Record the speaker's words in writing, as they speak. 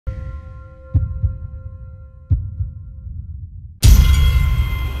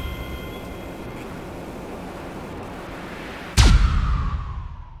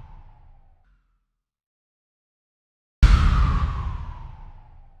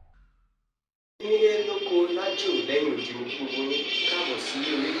níwájú lẹ́yìn òdì mo kí gbogbo yín káàbọ̀ sí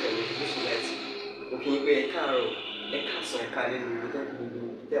orí ìkànnì OLOHUN láti mo kí yín pé ẹ káàárọ̀ ẹ káàsán ẹ káalẹ́ ní gbogbo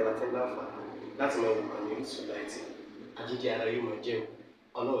tẹ́ bá ti ń láǹfààní láti máa wò kàn ní OLOHUN láti àjíjẹ ara yóò máa jẹun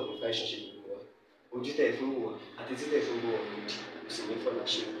ọlọ́run nípa ìṣẹ̀ṣe gbogbo wa ojú tẹ̀ fún wò wá àti títẹ̀ fún wò wá òdì kò sì ní fọlá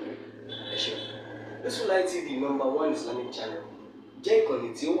ṣe ẹ ṣeun. OLOHUN TV #1 Islamic channel jẹ́ ìkànnì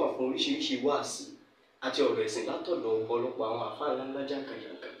tí ó wà fún oríṣiríṣi wáàsí àti ọ̀rọ̀ ẹ̀sìn látọ̀dọ̀ ọ̀pọ̀lọpọ̀ àwọn àfáà ńláńlá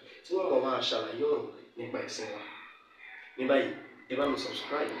jàǹkàjàǹkà tí wọ́n mọ̀ máa ṣàlàyé ọ̀rọ̀ nípa ẹ̀sìn wa. Ní báyìí ẹ bá mi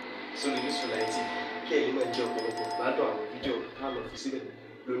subscribe sórí OLOHUN TV kí ẹ̀yin máa jẹ́ ọ̀pọ̀lọpọ̀ gbádùn àwọn fídíò tá a lọ fi síbẹ̀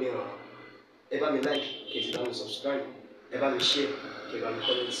lónìí ọ̀rọ̀. Ẹ bá mi like kí ẹ sì bá mi subscribe, ẹ bá mi share kí ẹ bá mi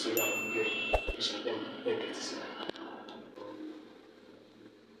comment sórí àwọn fídíò yìí kí ṣe bẹ́ẹ̀ tẹ̀sí sí.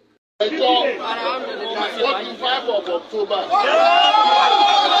 Ọjọ́ 45 of October.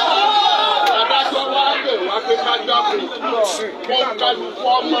 Adájọ́ wa lè wá pé ká jábọ̀ wọ́n kálukú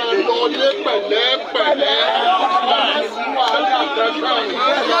ọmọ lọlé pẹ̀lẹ́pẹ̀lẹ́ láti fún wàhálà kankan.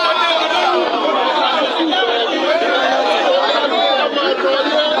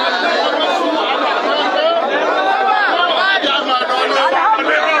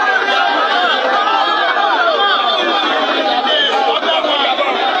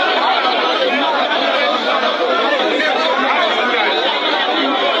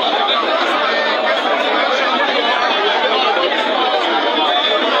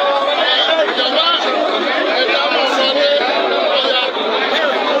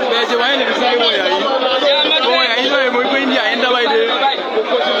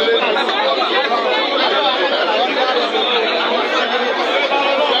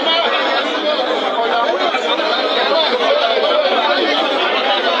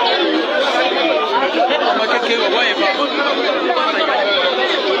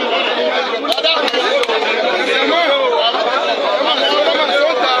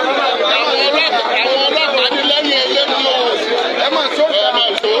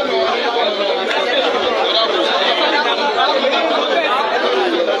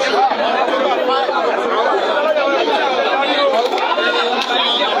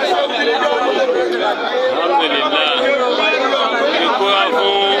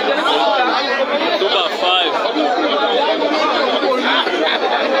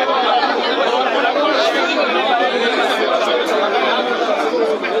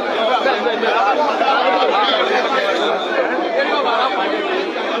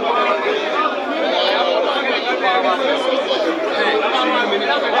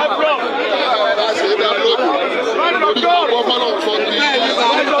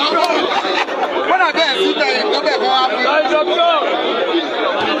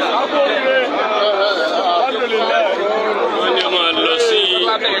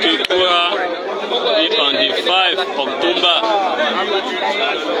 On the 5 October,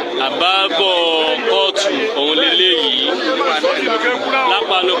 àbábọ̀ kóòtù òun lélẹ́yìí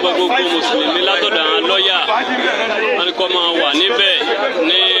lápánupọ̀ gbogbo mùsùlùmí látọ̀dọ̀ àwọn lọ́ọ̀yà wọn ni kò máa wà níbẹ̀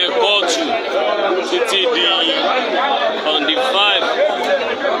ní kóòtù títí di on the 5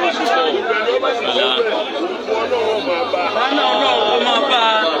 oṣù kọ̀ ọ̀la. lánàá ọlọ́run máa bá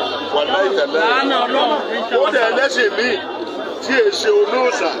a lánàá ọlọ́run. Ó dẹ̀ ẹlẹ́sìn míì tí èsè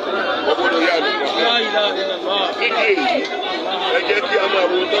olóòṣà ọmọdé yá mi. Kíkì èyí ẹ jẹ́ kí a máa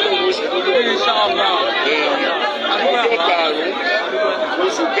wo tọ́lọ̀ wo sí lórí ọjọ́ karùn-ún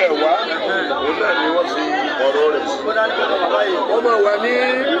oṣù kẹwàá òun náà ni wọ́n fi ọ̀rọ̀ rẹ̀ sí. Wọ́n máa wà ní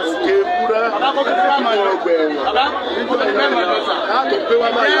òkè kúrá nínú ọgbà ẹ̀wọ̀n. Láàtò pé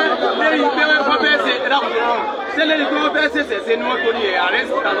wọ́n máa yọ. Sẹ́lẹ̀rì pé wọ́n fẹ́ ṣẹ̀ṣẹ̀ ni wọ́n torí ẹ̀ ààrẹ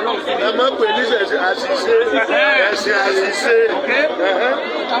sí ìtàn náà sí. Ẹ má pè ní àṣìṣe ẹ̀sìn àṣìṣe.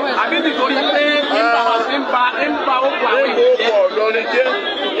 Àbí nítorí pé ń ba okò àwọn èèyàn jẹ́. Ń bo okò Ìlọrin jẹ́,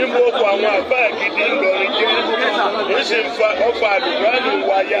 ń bo okò àwọn àbá gidi Ìlọrin jẹ́. Ń ṣe ọfà àlùbáàlù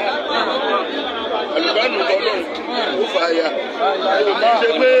wáyà. Àlùbáàlù tọ́lọ̀ ó fà ya. Kò ní ṣe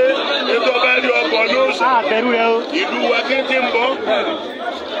pé ètò ọba rí ọkọ̀ lóṣù. Ìlú wa kéńté ń bọ̀.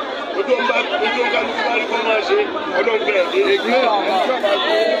 Ojú ń kálukú bá rí kọ́ máa ṣe ọlọ́run bẹ̀rẹ̀ dé.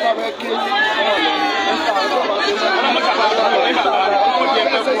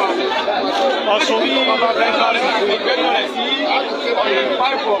 Ọ̀sùn ní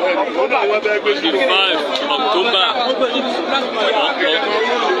October.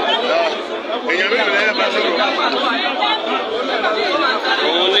 Èèyàn mẹ́rin lẹ́yìn bá sọ̀rọ̀.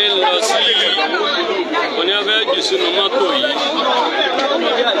 Òun ní lọ sí òní ọbẹ̀ jù sínú mọ́tò yìí.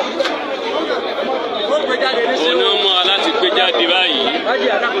 Òun ní ọmọ aláti gbé jáde báyìí.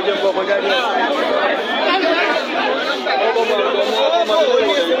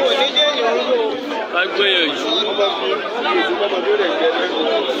 Ká gbìyànjú.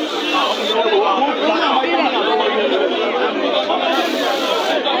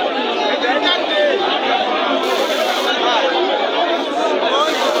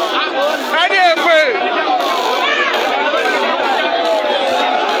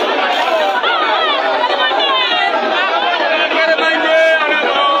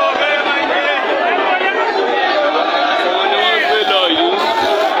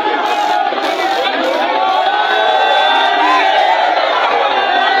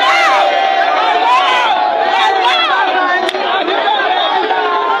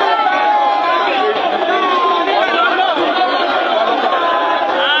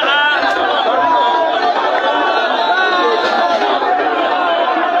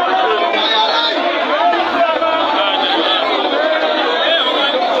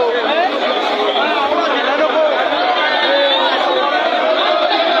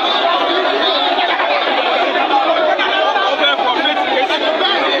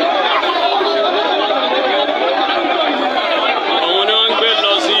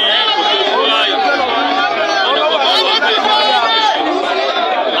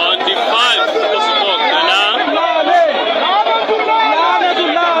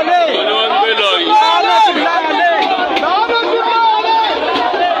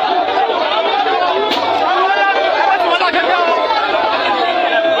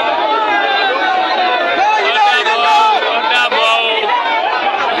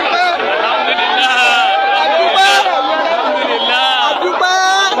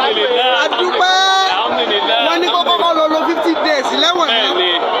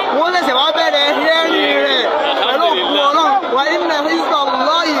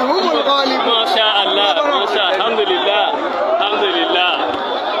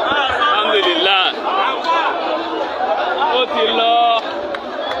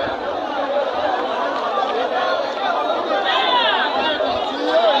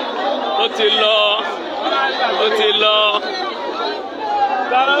 ti lọ. Ó ti lọ.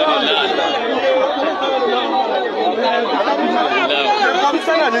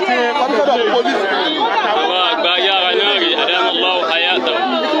 Bàbá àgbà yára náà rí Adamallahu hayatahu.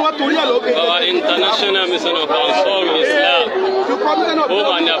 Bàbá international mission of Ansar Islam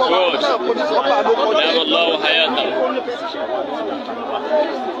home and abroad. Adamallahu hayatahu.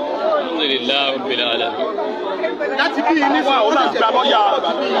 Alhamdulillah Rabbil alamin. Láti bí ní fún àwọn àgbà lọ́yà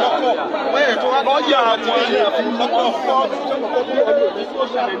lọ́yà àti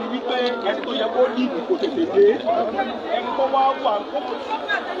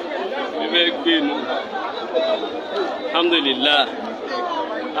Alhamdulillah.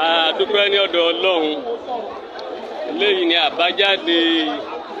 A dúpẹ́ ní ọ̀dọ̀ Ọlọ́run. Eléyìí ni àbájáde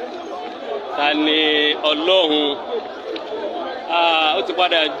Tani Ọlọ́run. Ó ti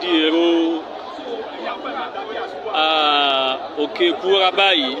padà di èrò òkè kúra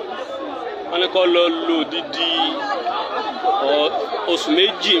báyìí. Wọ́n ní kó lọ lò dídí oṣù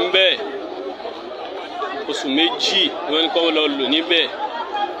méjì ń bẹ. Oṣù méjì ni wọ́n ní kó lọ lò níbẹ̀.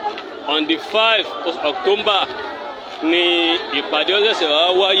 On the 5th of October ni ìpàdé ọ̀sẹ̀sẹ̀ wá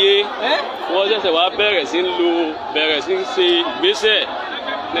wáyé. Wọ́n ṣẹ̀ṣẹ̀ wá bẹ̀rẹ̀ sí ń ṣe ìgbésẹ̀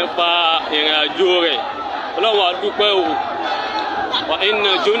nípa ìrìn àjò rẹ̀. Ọlọ́run a dúpẹ́ o. Wa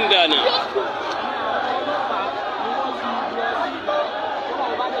inna jundana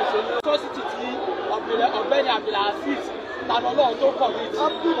ọ̀gbẹ́ni Abdulaziz Tani Olohun tó kọ̀ mí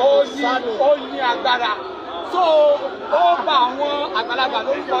ó ní agbára so ó bà àwọn àgbàlagbà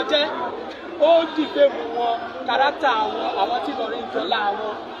lórúkọ jẹ́ ó dìde mú wọn kárátà àwọn tí lọ rí ìjọlá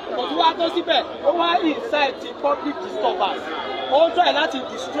wọn kò tún wá tó síbẹ̀ ó wá incite public disturbance ó try láti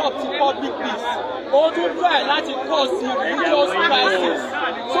disrupt public peace ó tún try láti cause religious crisis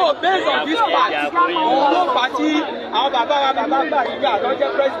so based on this fact òun ló fà á tí àwọn bàbá Gbàrígbà ló jẹ́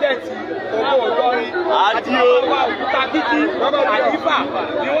president owó Ìlọrin àti ọwọ́ òkúta títí àdìfà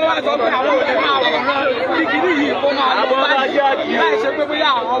ni wọ́n wá sọ pé àwọn òde máa wòran kíkiri yìí kó máa lọ báyìí láì ṣe pé bóyá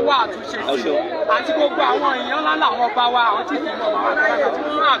àwọn wá àtúnṣe sí àti gbogbo àwọn èèyàn ńlá làwọn ọba wa àwọn tí kì í mọ̀ àwọn àgbàlagbà tí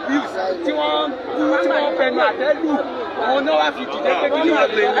wọ́n abuse tí wọ́n bú tí wọ́n fẹnu àtẹ́lù òun náà wá fi dìde pé kí ni wọ́n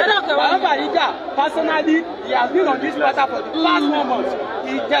lè Bàbá Gbàrígbà personally he has been on this matter for the past 1 month.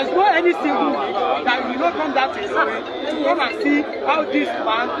 There is no any single week that will not come down to Ilorin to come and see how this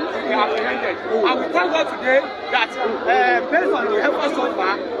man will be apprehended. And we thank God today that based on the efforts so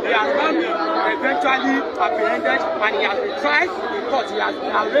far, he has now been eventually apprehended and he has been tried in court. He has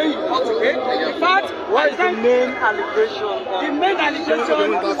been arraigned in court today. In fact, what is the main allegation? The main allegation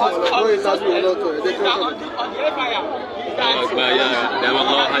of the suspect is that on the FIR.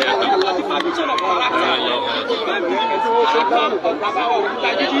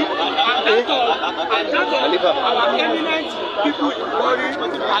 People worry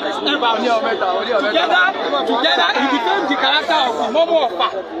and together he defends the character of the Momo Ofa,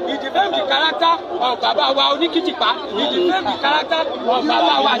 he defends the character of Baba wa Onikitipa, he defends the character of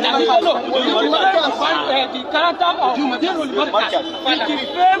Baba wa Jadibolo, he defends the character of Dero Libokas, he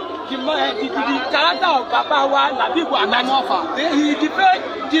defends the character of Baba wa Labibu Amanofa, he defends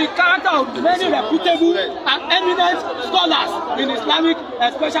the character of many reputable and eminent scholars in Islamic,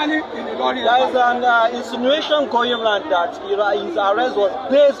 especially in Ilorin. There is an insinuation going around that his arrest was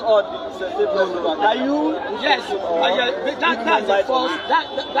based on the festival. Can you? Yes, that's false.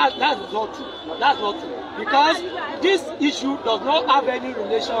 That's not true. That's not true. Because this issue does not have any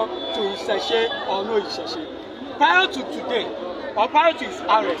relation to Isheshe or no Isheshe. Prior to today, or prior to his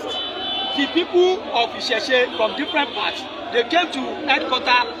arrest, the people of Isheshe from different parts, they came to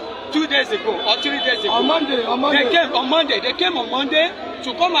headquarters 2 days ago or 3 days ago. On Monday. They came on Monday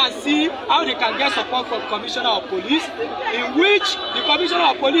to come and see how they can get support from Commissioner of Police, in which the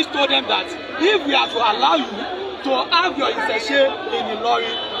Commissioner of Police told them that if we are to allow you to have your Isheshe in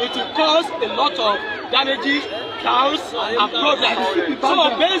Ilorin, it will cause a lot of damages, chaos, and problems.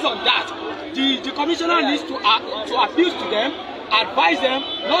 So based on that, the Commissioner needs to appeal to them, advise them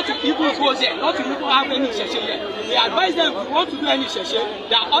not to even go there, not to even have any Isheshe here. They advise them if you want to do any Isheshe,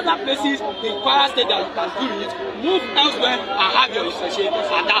 there are other places in Kwara State that you can do it, move elsewhere and have your Isheshe,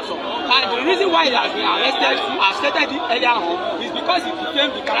 and that's all. And the reason why he has been arrested, as stated earlier on, is because he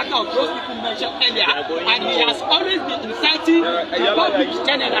became the character of those people mentioned earlier, and he has always been inciting the public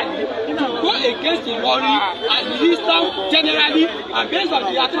generally to go against the Ilorin and Islam generally, and based on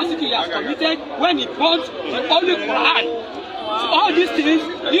the atrocity he has committed when he burnt the Holy Quran. So all these things,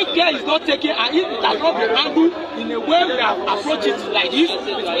 if care is not taken and if it has not been handled in a way we have approached it like this, it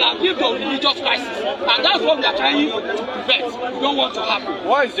will have given a religious crisis. And that's what we are trying to prevent. We don't want to happen.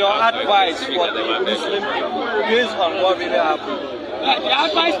 What is your advice for the Muslim people based on what really happened? the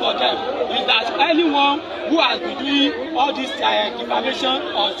advice for them is that anyone who has been doing all this defamation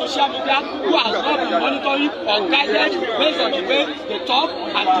on social media, who has not been monitoring or guided based on the way they talk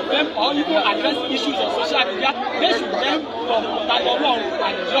and defame or even address issues on social media, they should learn from Tadolong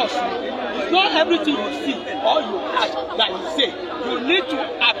and Josh. It's not everything you see or you catch that you say. You need to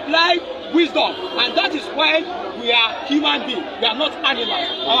apply wisdom, and that is why we are human beings. We are not animals.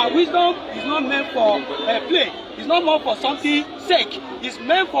 Our wisdom is not meant for play. It's not meant for something sake. It's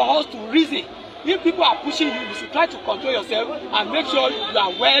meant for us to reason. If people are pushing you, you should try to control yourself and make sure you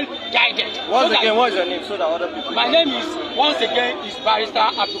are well guided. Once again, what is your name so that other people? My name is, once again, is Barrister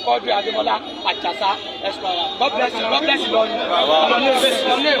Abubakir Ademola Achasa Esquire. God bless you. God bless you, Lord. Your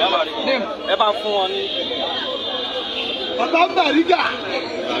name.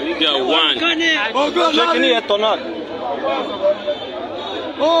 Bariga 1. Ṣé kí ni ẹ tọ́ náà?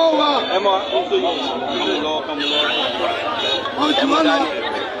 Ẹ mọ lọ́wọ́ kan mú lọ́wọ́.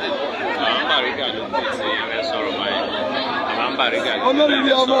 Bariga ló ti ṣe ẹ̀rẹ́ sọ̀rọ̀ báyìí. Bariga ló ti ṣe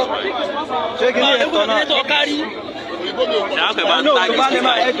ẹ̀rẹ́ sọ̀rọ̀ báyìí. Ṣé kí ni ẹ tọ́ náà?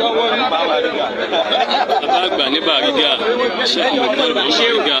 Àgbà ní Bariga ṣé ìgbà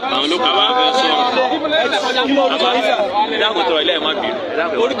àwọn ló kọ́ máa fẹ́ sọ̀rọ̀. Ìdákòtò ilé ẹ̀ má bì.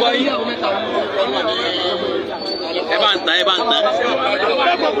 Orúkọ yìí. Ẹ bá ń ta.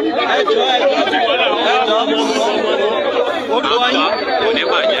 Orúkọ yìí. Ó ní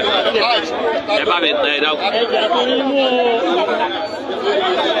bàjẹ́. Ẹ bá mi ta ẹ dákun.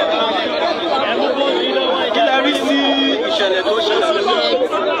 Kí lẹ rí sí ìṣẹ̀lẹ̀ tó ṣẹlẹ̀ lọ́wọ́?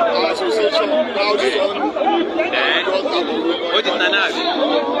 Ó ti tan náà rí.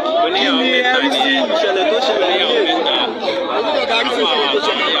 Ó ní Kí ni ẹ rí sí ìṣẹ̀lẹ̀ tó ṣẹlẹ̀ lọ́wọ́?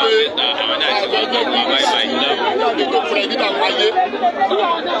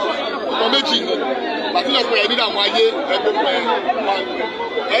 Ọmọ méjì ni bàtílẹ̀ pé ẹni dààmú ayé ẹgbẹ́ pẹ́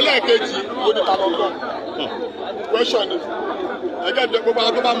ẹlẹ́ẹ̀kejì ó ní kàlọ́kọ́ question ni ẹgbẹ́ ìjọba gbogbo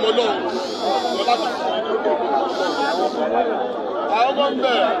àwọn tó bá mọ náà lọ láti fún ẹni ọgbọ́n. Àwọn ọmọ ń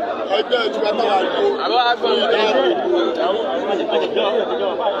bẹ̀ ẹgbẹ́ ìtura táwa lò ní ìdáàbò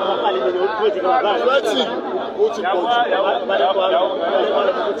fẹ́tì ó ti pọ̀ jù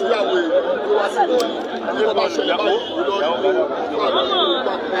tíyàwó èèyàn tó wá sí ìlú ní ọba ṣẹlẹ̀ báyìí lọ́dún fún àwọn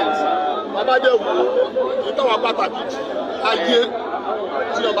ìgbà kọ́ọ̀tù. Bàbá dẹ̀ wò ó ní táwa pàtàkì jù ayé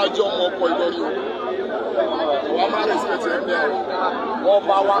tí ọba jẹ́ ọmọ ọkọ̀ Ìlọrin o wọ́n máa respect ẹgbẹ́ wọn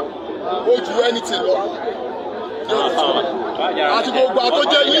bá wa ó ju anything lọ àti gbogbo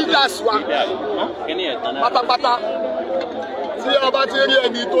àtọ́jẹ́ leaders wa pátápátá tí ọba ti rí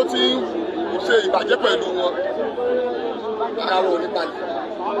ẹni tó ti ń ṣe ìbàjẹ́ pẹ̀lú wọn ara wọn ò ní balẹ̀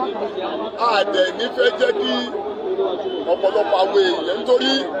àdẹ̀ nífẹ̀ẹ́ jẹ́ kí ọ̀pọ̀lọpọ̀ àwọn èèyàn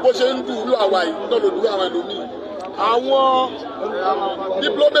nítorí bó ṣe ń dùúrú àwa yìí náà ló dúró àwọn ẹlòmíì àwọn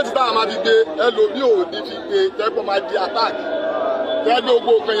diplomate tá a máa fi gbé ẹlòmíì ò ní fi gbé tẹ́gbọ́n máa di attack tẹ́gbọ́n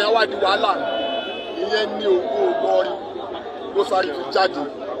gbogbo òkan yẹn wá di wàhálà ìyẹn ní owó lọ́rí ló sáré fi jáde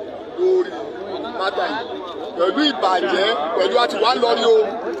lórí mátà yìí pẹ̀lú ìbàjẹ́ pẹ̀lú àti wà lọ́rí o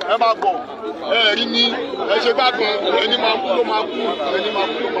ẹ máa bọ̀ ẹ rí ní ẹ ṣe gbàgbọ́n ẹni máa kú ló máa kú ẹni máa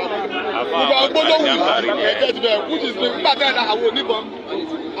kú ló máa kú. Ìgbà gbólóhùn ẹ̀jẹ̀ ti bẹ̀rẹ̀ kú ti sinmi nígbà tẹ́ ẹ̀ náà àwọn oníbọn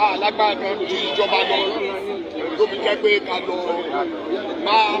alágbára kan ju ìjọba lọ lóbi jẹ́ pé ká lọ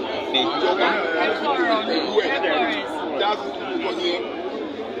bá ìjọba àti ìlú ẹ̀ dáàbò púpọ̀ yẹn.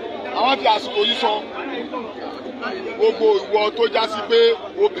 Àwọn fi àsìkò yìí sọ gbogbo ìwọ tó já sí pé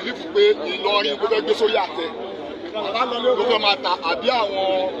o bìlífù pé Ìlọrin ló fẹ́ gbé sórí àtẹ ló fẹ́ máa ta àbí àwọn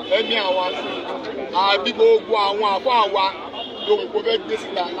ẹ̀mí àwa àbí gbogbo àwọn àfọ́ àwa lóhùn kó fẹ́ gbé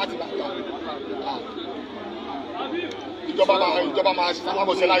síta láti bàtà ìjọba máa ṣe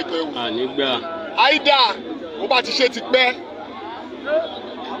sábàbọ̀sẹ̀ láìpẹ́ o. àìdá ó bá ti ṣe ti pẹ́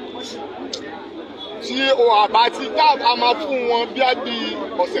tí o àbá ti dá a máa fún wọn bí a bí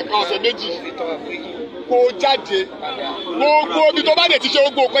ọ̀sẹ̀ kan ọ̀sẹ̀ méjì kó jáde gbogbo ibi tó bá dẹ̀ ti ṣe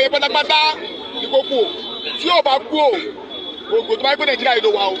gbogbo ọkọ yẹn pátápátá ní kó kú o tí o bá kú o gbogbo tó bá gbé Nàìjíríà yìí ló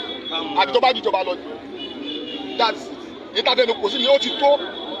wà o àbí tó bá jìjọba lọ that's ìtàfẹ́nu kò sí ni ó ti tó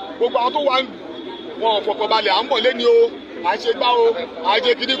gbogbo àwọn tó wà ń wọn fọkànbalẹ̀ à ń bọ̀ lẹ́ni o à ń ṣe gbá o à ń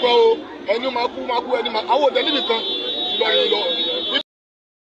ṣe kiri kan o ẹni máa kú ẹni máa àwọn òdẹ níbi kan Ìlọrin lọ